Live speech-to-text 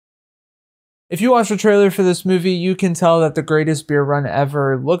If you watch the trailer for this movie, you can tell that the greatest beer run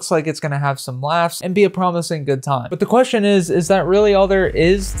ever looks like it's gonna have some laughs and be a promising good time. But the question is that really all there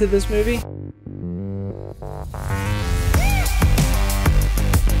is to this movie?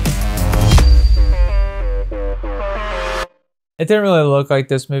 It didn't really look like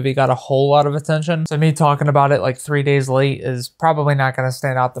this movie got a whole lot of attention, so me talking about it like 3 days late is probably not going to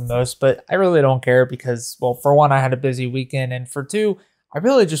stand out the most, but I really don't care because, well, for one, I had a busy weekend, and for two, I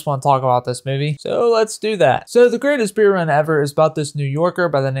really just want to talk about this movie, so let's do that. So the greatest beer run ever is about this New Yorker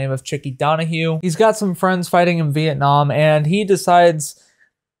by the name of Chicky Donahue. He's got some friends fighting in Vietnam, and he decides,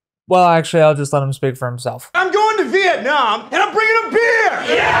 well, actually, I'll just let him speak for himself. I'm going to Vietnam, and I'm bringing a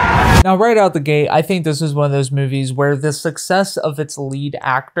beer! Yeah! Now, right out the gate, I think this is one of those movies where the success of its lead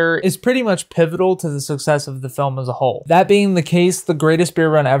actor is pretty much pivotal to the success of the film as a whole. That being the case, the greatest beer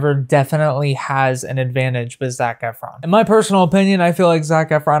run ever definitely has an advantage with Zac Efron. In my personal opinion, I feel like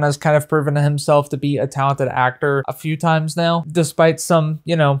Zac Efron has kind of proven himself to be a talented actor a few times now, despite some,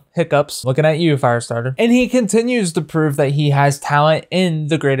 you know, hiccups. Looking at you, Firestarter. And he continues to prove that he has talent in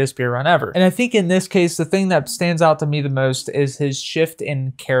the greatest beer run ever. And I think in this case, the thing that stands out to me the most is his shift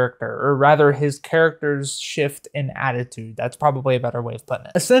in character, or rather his character's shift in attitude. That's probably a better way of putting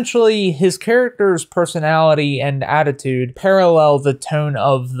it. Essentially, his character's personality and attitude parallel the tone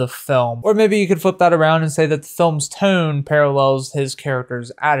of the film. Or maybe you could flip that around and say that the film's tone parallels his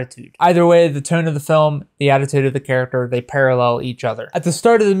character's attitude. Either way, the tone of the film, the attitude of the character, they parallel each other. At the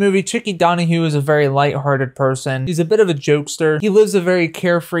start of the movie, Chicky Donahue is a very lighthearted person. He's a bit of a jokester. He lives a very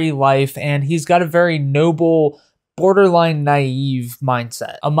carefree life, and he's got a very noble, borderline naive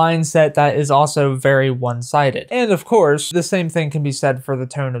mindset. A mindset that is also very one-sided. And of course, the same thing can be said for the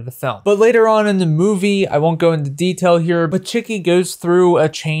tone of the film. But later on in the movie, I won't go into detail here, but Chicky goes through a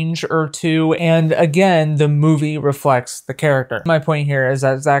change or two, and again, the movie reflects the character. My point here is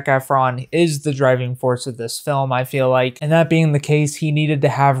that Zac Efron is the driving force of this film, I feel like, and that being the case, he needed to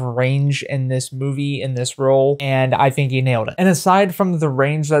have range in this movie, in this role, and I think he nailed it. And aside from the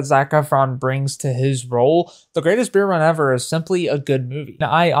range that Zac Efron brings to his role, the greatest beer run ever is simply a good movie.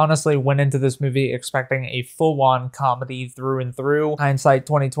 Now, I honestly went into this movie expecting a full-on comedy through and through. Hindsight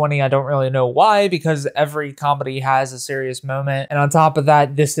 2020, I don't really know why, because every comedy has a serious moment. And on top of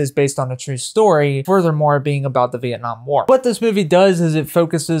that, this is based on a true story, furthermore being about the Vietnam War. What this movie does is it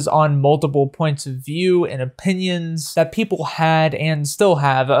focuses on multiple points of view and opinions that people had and still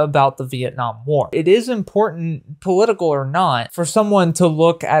have about the Vietnam War. It is important, political or not, for someone to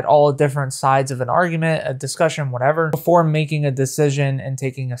look at all different sides of an argument, a discussion, whatever, before making a decision and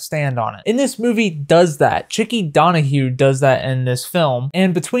taking a stand on it. And this movie does that. Chicky Donahue does that in this film.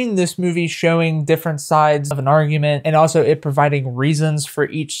 And between this movie showing different sides of an argument and also it providing reasons for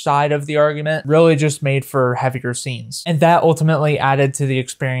each side of the argument, really just made for heavier scenes. And that ultimately added to the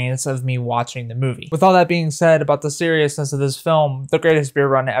experience of me watching the movie. With all that being said about the seriousness of this film, the greatest beer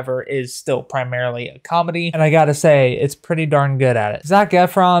run ever is still primarily a comedy. And I gotta say, it's pretty darn good at it. Zac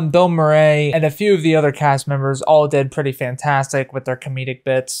Efron, Bill Murray, and a few of the other cast members all did pretty fantastic with their comedic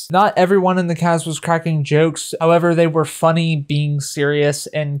bits. Not everyone in the cast was cracking jokes, however, they were funny being serious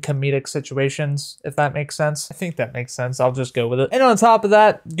in comedic situations, if that makes sense. I think that makes sense, I'll just go with it. And on top of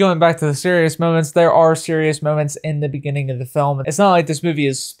that, going back to the serious moments, there are serious moments in the beginning of the film. It's not like this movie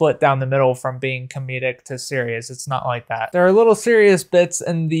is split down the middle from being comedic to serious, it's not like that. There are little serious bits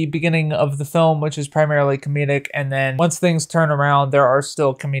in the beginning of the film, which is primarily comedic, and then once things turn around, there are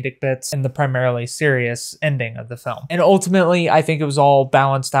still comedic bits in the primarily serious ending of the film. And ultimately, I think it was all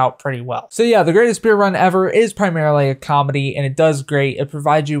balanced out pretty well. So yeah, the greatest beer run ever is primarily a comedy, and it does great. It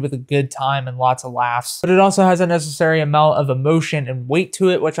provides you with a good time and lots of laughs, but it also has a necessary amount of emotion and weight to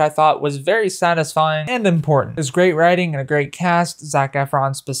it, which I thought was very satisfying and important. There's great writing and a great cast. Zac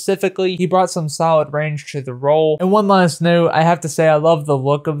Efron specifically, he brought some solid range to the role. And one last note, I have to say I love the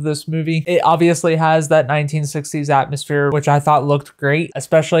look of this movie. It obviously has that 1960s atmosphere, which I thought looked great,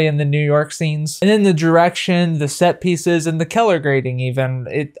 especially in the New York scenes. And then the direction, the set pieces, and the color grading even,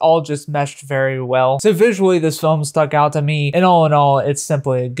 it all just meshed very well. So visually, this film stuck out to me, and all in all, it's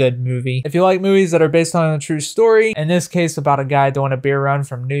simply a good movie. If you like movies that are based on a true story, in this case about a guy doing a beer run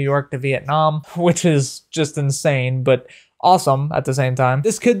from New York to Vietnam, which is just insane, but awesome at the same time,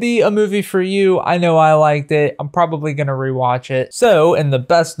 this could be a movie for you. I know I liked it. I'm probably gonna rewatch it. So, in the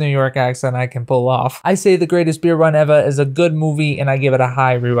best New York accent I can pull off, I say The Greatest Beer Run Ever is a good movie, and I give it a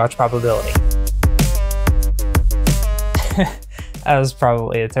high rewatch probability. That was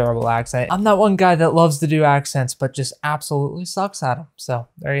probably a terrible accent. I'm not one guy that loves to do accents, but just absolutely sucks at them. So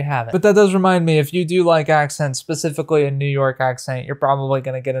there you have it. But that does remind me, if you do like accents, specifically a New York accent, you're probably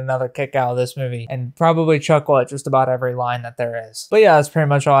going to get another kick out of this movie and probably chuckle at just about every line that there is. But yeah, that's pretty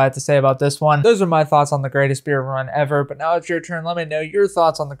much all I have to say about this one. Those are my thoughts on the greatest beer run ever. But now it's your turn. Let me know your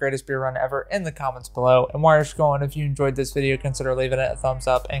thoughts on the greatest beer run ever in the comments below. And while you're scrolling, if you enjoyed this video, consider leaving it a thumbs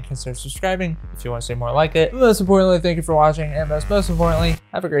up and consider subscribing if you want to see more like it. But most importantly, thank you for watching, and most importantly,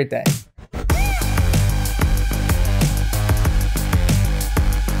 have a great day.